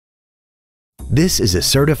This is a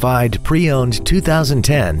certified pre-owned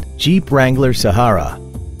 2010 Jeep Wrangler Sahara.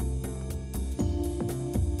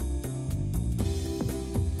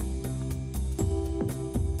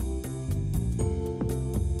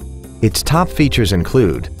 Its top features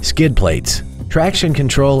include skid plates, traction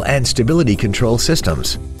control and stability control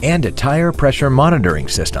systems, and a tire pressure monitoring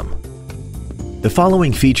system. The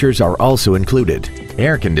following features are also included: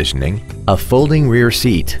 air conditioning, a folding rear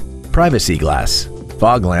seat, privacy glass,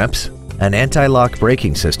 fog lamps, an anti-lock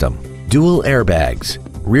braking system, dual airbags,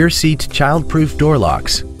 rear seat child-proof door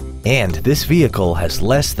locks, and this vehicle has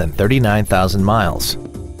less than 39,000 miles.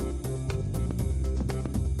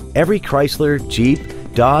 Every Chrysler, Jeep,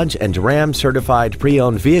 Dodge, and Ram certified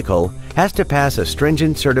pre-owned vehicle has to pass a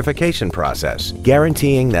stringent certification process,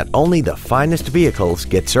 guaranteeing that only the finest vehicles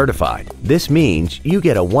get certified. This means you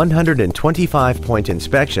get a 125-point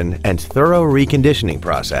inspection and thorough reconditioning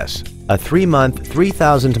process, a 3-month,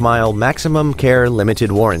 3,000-mile maximum care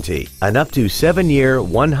limited warranty, an up to 7-year,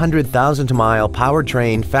 100,000-mile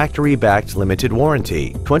powertrain factory-backed limited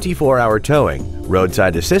warranty, 24-hour towing,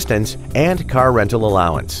 roadside assistance, and car rental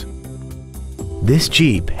allowance. This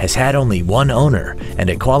Jeep has had only one owner and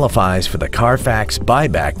it qualifies for the Carfax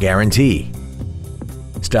buyback guarantee.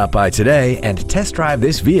 Stop by today and test drive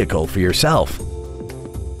this vehicle for yourself.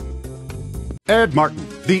 Ed Martin,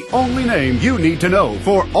 the only name you need to know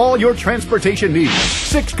for all your transportation needs.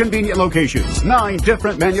 6 convenient locations, 9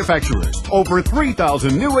 different manufacturers, over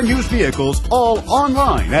 3,000 new and used vehicles, all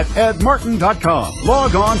online at edmartin.com.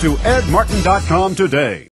 Log on to edmartin.com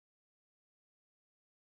today.